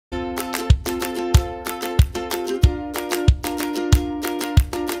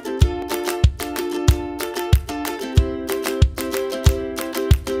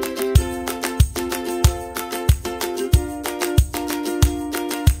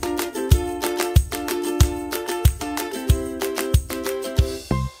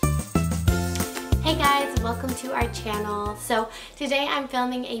welcome to our channel. So today I'm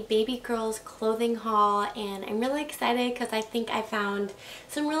filming a baby girl's clothing haul and I'm really excited because I think I found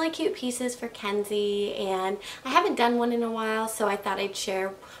some really cute pieces for Kenzie and I haven't done one in a while, so I thought I'd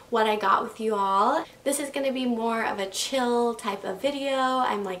share what I got with you all. This is going to be more of a chill type of video.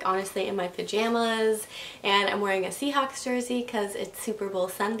 I'm like honestly in my pajamas and I'm wearing a Seahawks jersey because it's Super Bowl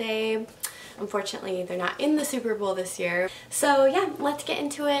Sunday. Unfortunately, they're not in the Super Bowl this year. So yeah, let's get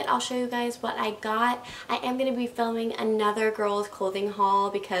into it. I'll show you guys what I got. I am going to be filming another girl's clothing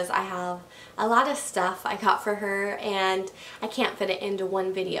haul because I have a lot of stuff I got for her and I can't fit it into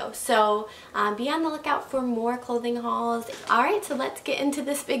one video. So be on the lookout for more clothing hauls. Alright, so let's get into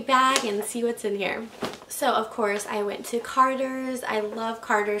this big bag and see what's in here. So of course I went to Carter's. I love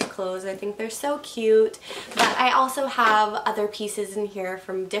Carter's clothes. I think they're so cute. But I also have other pieces in here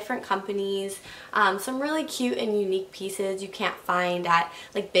from different companies. Some really cute and unique pieces you can't find at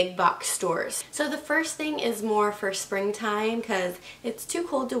like big box stores. So the first thing is more for springtime because it's too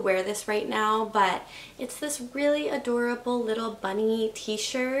cold to wear this right now, but it's this really adorable little bunny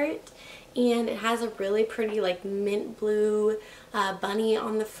t-shirt. And it has a really pretty like mint blue bunny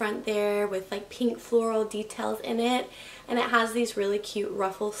on the front there with like pink floral details in it, and it has these really cute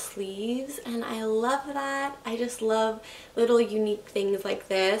ruffle sleeves and I love that. I just love little unique things like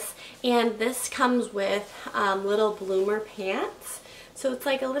this, and this comes with little bloomer pants. So it's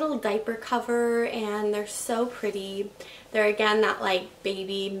like a little diaper cover and they're so pretty. They're again that like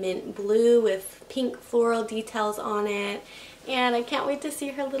baby mint blue with pink floral details on it. And I can't wait to see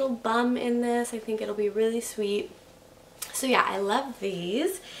her little bum in this. I think it'll be really sweet. So yeah, I love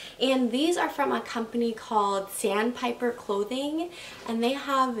these. And these are from a company called Sandpiper Clothing. And they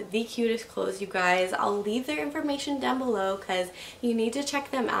have the cutest clothes, you guys. I'll leave their information down below because you need to check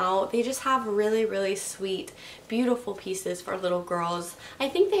them out. They just have really, really sweet, beautiful pieces for little girls. I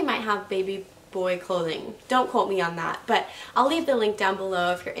think they might have baby boy clothing. Don't quote me on that, but I'll leave the link down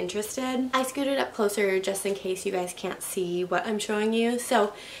below if you're interested. I scooted up closer just in case you guys can't see what I'm showing you.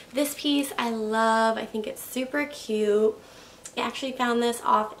 So this piece I love. I think it's super cute. I actually found this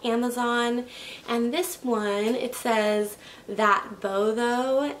off Amazon, and this one, it says "That Bow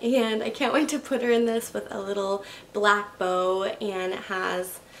Though," and I can't wait to put her in this with a little black bow, and it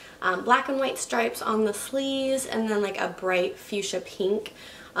has black and white stripes on the sleeves and then like a bright fuchsia pink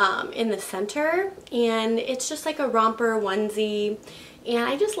in the center, and it's just like a romper onesie, and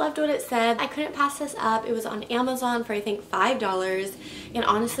I just loved what it said. I couldn't pass this up. It was on Amazon for I think $5, and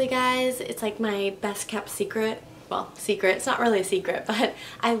honestly guys, it's like my best kept secret. Well, secret, it's not really a secret, but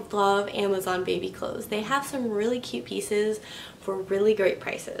I love Amazon baby clothes. They have some really cute pieces for really great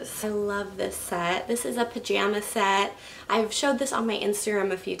prices. I love this set. This is a pajama set. I've showed this on my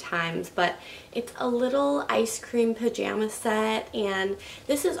Instagram a few times, but it's a little ice cream pajama set, and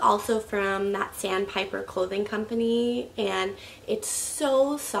this is also from that Sandpiper Clothing Company, and it's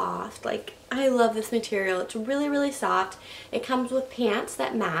so soft. Like, I love this material. It's really, really soft. It comes with pants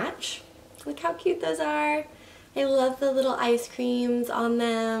that match. Look how cute those are. I love the little ice creams on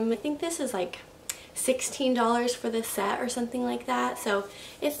them. I think this is like $16 for this set or something like that, so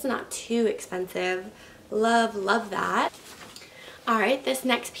it's not too expensive. Love, love that. Alright, this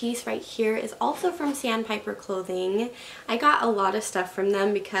next piece right here is also from Sandpiper Clothing. I got a lot of stuff from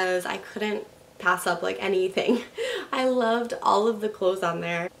them because I couldn't pass up like anything. I loved all of the clothes on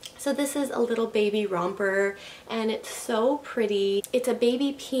there. So this is a little baby romper and it's so pretty. It's a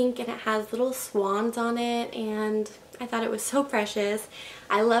baby pink and it has little swans on it, and I thought it was so precious.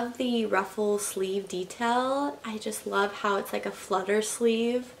 I love the ruffle sleeve detail. I just love how it's like a flutter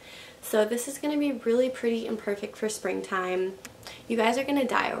sleeve. So this is going to be really pretty and perfect for springtime. You guys are going to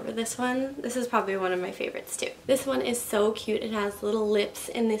die over this one. This is probably one of my favorites too. This one is so cute. It has little lips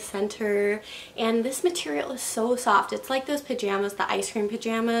in the center, and this material is so soft. It's like those pajamas, the ice cream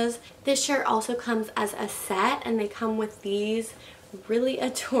pajamas. This shirt also comes as a set, and they come with these really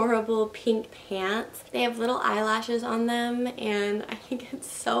adorable pink pants. They have little eyelashes on them, and I think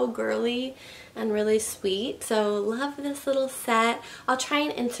it's so girly and really sweet. So love this little set. I'll try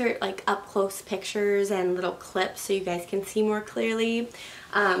and insert like up close pictures and little clips so you guys can see more clearly.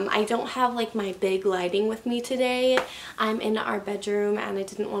 I don't have like my big lighting with me today. I'm in our bedroom and I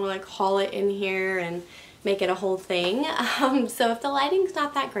didn't want to like haul it in here and make it a whole thing. So if the lighting's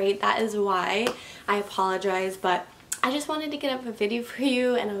not that great, that is why. I apologize, but I just wanted to get up a video for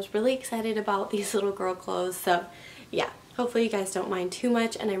you, and I was really excited about these little girl clothes. So yeah, hopefully you guys don't mind too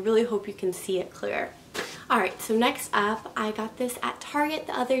much, and I really hope you can see it clear. Alright, so next up, I got this at Target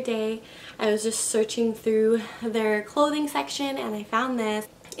the other day. I was just searching through their clothing section and I found this.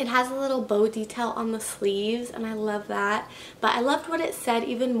 It has a little bow detail on the sleeves, and I love that. But I loved what it said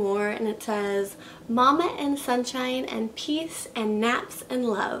even more, and it says, "Mama and sunshine and peace and naps and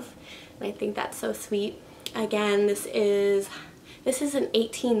love." And I think that's so sweet. Again, this is an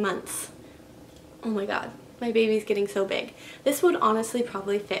 18 months. Oh my god, my baby's getting so big. This would honestly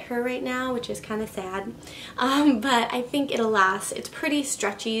probably fit her right now, which is kind of sad. But I think it'll last. It's pretty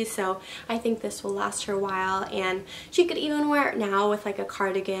stretchy, so I think this will last her a while, and she could even wear it now with like a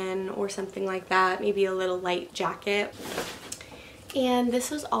cardigan or something like that, maybe a little light jacket. And this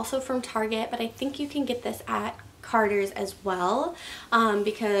was also from Target, but I think you can get this at Carter's as well,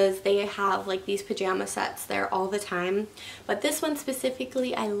 because they have like these pajama sets there all the time. But this one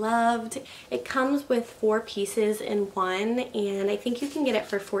specifically I loved. It comes with 4 pieces in one, and I think you can get it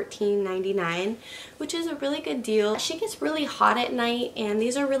for $14.99, which is a really good deal. She gets really hot at night, and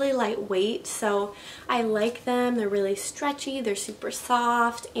these are really lightweight, so I like them. They're really stretchy, they're super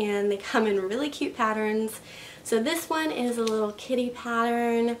soft, and they come in really cute patterns. So this one is a little kitty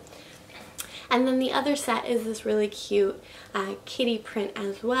pattern. And then the other set is this really cute kitty print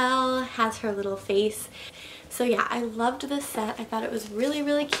as well. Has her little face. So yeah, I loved this set. I thought it was really,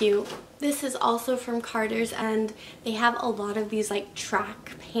 really cute. This is also from Carter's, and they have a lot of these like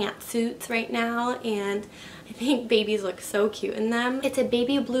track pantsuits right now, and I think babies look so cute in them. It's a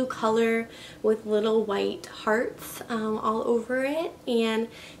baby blue color with little white hearts all over it, and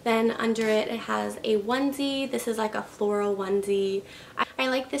then under it it has a onesie. This is like a floral onesie. I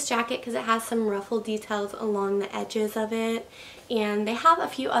like this jacket because it has some ruffle details along the edges of it, and they have a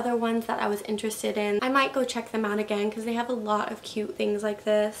few other ones that I was interested in. I might go check them out again because they have a lot of cute things like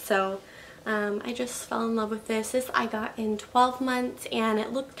this. So I just fell in love with this. This I got in 12 months, and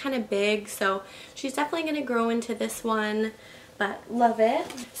it looked kind of big, so she's definitely going to grow into this one, but love it.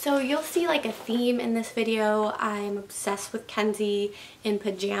 So you'll see like a theme in this video. I'm obsessed with Kenzie in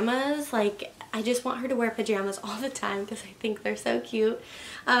pajamas. Like, I just want her to wear pajamas all the time because I think they're so cute.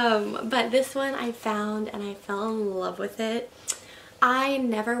 But this one I found and I fell in love with it. I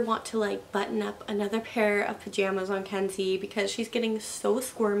never want to like button up another pair of pajamas on Kenzie because she's getting so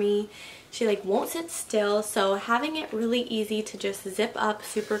squirmy. She like won't sit still, so having it really easy to just zip up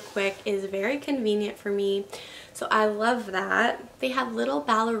super quick is very convenient for me. So I love that. They have little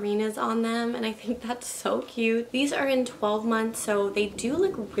ballerinas on them, and I think that's so cute. These are in 12 months, so they do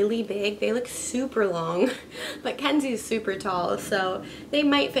look really big. They look super long, but Kenzie's super tall, so they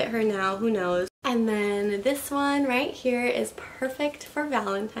might fit her now, who knows. And then this one right here is perfect for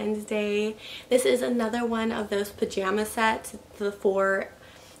Valentine's Day. This is another one of those pajama sets.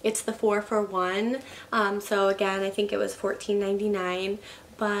 It's the 4 for 1. So again, I think it was $14.99,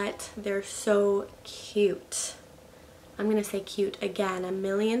 but they're so cute. I'm gonna say cute again a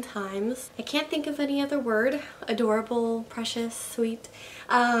million times. I can't think of any other word. Adorable, precious, sweet.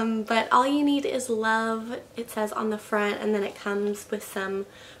 But all you need is love, it says on the front, and then it comes with some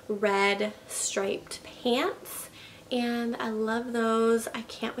red striped pants. And I love those. I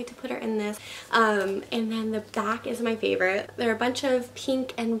can't wait to put her in this. And then the back is my favorite. There are a bunch of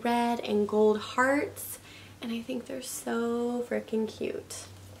pink and red and gold hearts, and I think they're so freaking cute.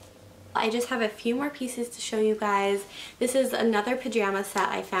 I just have a few more pieces to show you guys. This is another pajama set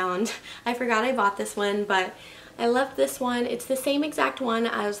I found. I forgot I bought this one, but I love this one. It's the same exact one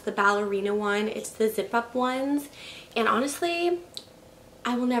as the ballerina one. It's the zip up ones, and honestly,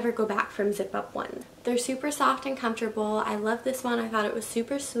 I will never go back from zip up ones. They're super soft and comfortable. I love this one. I thought it was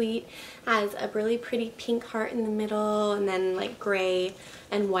super sweet. Has a really pretty pink heart in the middle, and then like gray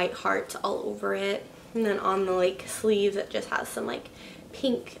and white hearts all over it. And then on the like sleeves it just has some like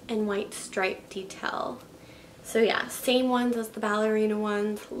pink and white stripe detail. So yeah, same ones as the ballerina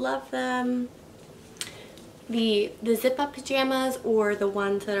ones. Love them. The zip up pajamas, or the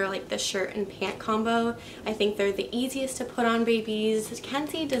ones that are like the shirt and pant combo, I think they're the easiest to put on babies.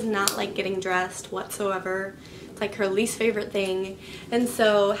 Kenzie does not like getting dressed whatsoever. It's like her least favorite thing. And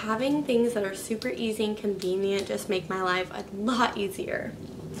so having things that are super easy and convenient just make my life a lot easier.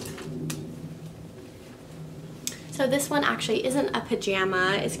 So this one actually isn't a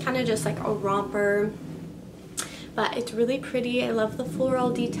pajama. It's kind of just like a romper. But it's really pretty. I love the floral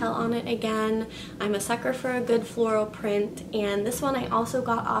detail on it again. I'm a sucker for a good floral print, and this one I also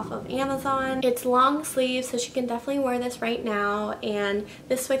got off of Amazon. It's long sleeves, so she can definitely wear this right now, and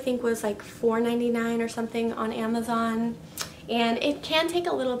this I think was like $4.99 or something on Amazon. And it can take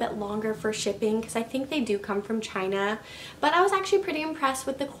a little bit longer for shipping because I think they do come from China, but I was actually pretty impressed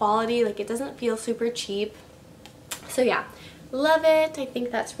with the quality. Like, it doesn't feel super cheap. So yeah, love it. I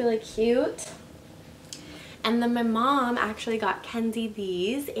think that's really cute. And then my mom actually got Kenzie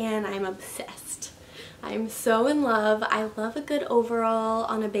these, and I'm obsessed. I'm so in love. I love a good overall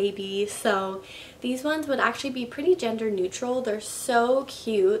on a baby, so these ones would actually be pretty gender neutral. They're so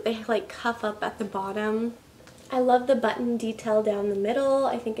cute. They like cuff up at the bottom. I love the button detail down the middle.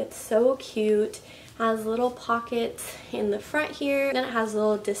 I think it's so cute. Has little pockets in the front here. Then it has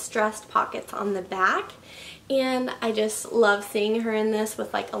little distressed pockets on the back. And I just love seeing her in this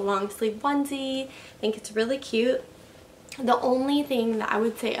with like a long sleeve onesie. I think it's really cute. The only thing that I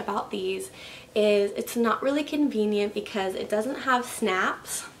would say about these is it's not really convenient because it doesn't have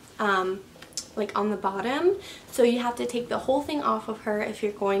snaps like on the bottom. So you have to take the whole thing off of her if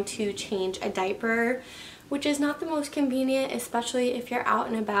you're going to change a diaper, which is not the most convenient, especially if you're out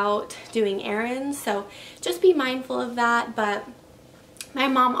and about doing errands. So just be mindful of that. But my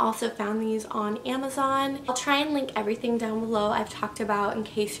mom also found these on Amazon. I'll try and link everything down below I've talked about in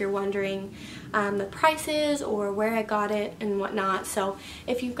case you're wondering the prices or where I got it and whatnot. So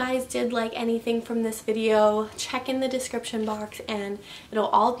if you guys did like anything from this video, check in the description box and it'll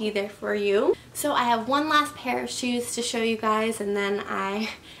all be there for you. So I have one last pair of shoes to show you guys and then I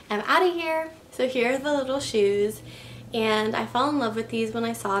am out of here. So here are the little shoes, and I fell in love with these when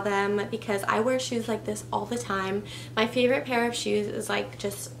I saw them because I wear shoes like this all the time. My favorite pair of shoes is like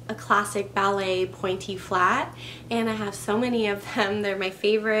just a classic ballet pointy flat, and I have so many of them. They're my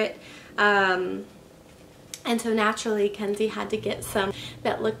favorite. And so naturally Kenzie had to get some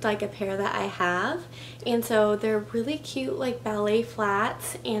that looked like a pair that I have. And so they're really cute like ballet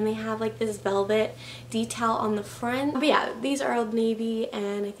flats, and they have like this velvet detail on the front. But yeah, these are Old Navy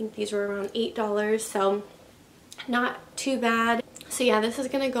and I think these were around $8, so not too bad. So yeah, this is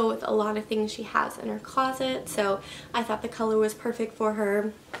gonna go with a lot of things she has in her closet, so I thought the color was perfect for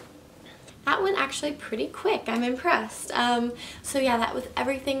her. That went actually pretty quick. I'm impressed. So yeah, that was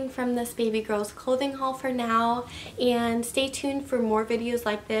everything from this baby girl's clothing haul for now, and stay tuned for more videos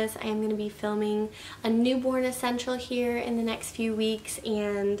like this. I am going to be filming a newborn essential here in the next few weeks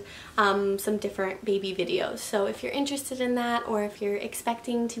and some different baby videos. So if you're interested in that, or if you're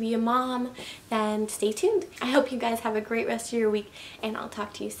expecting to be a mom, then stay tuned. I hope you guys have a great rest of your week, and I'll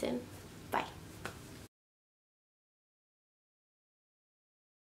talk to you soon.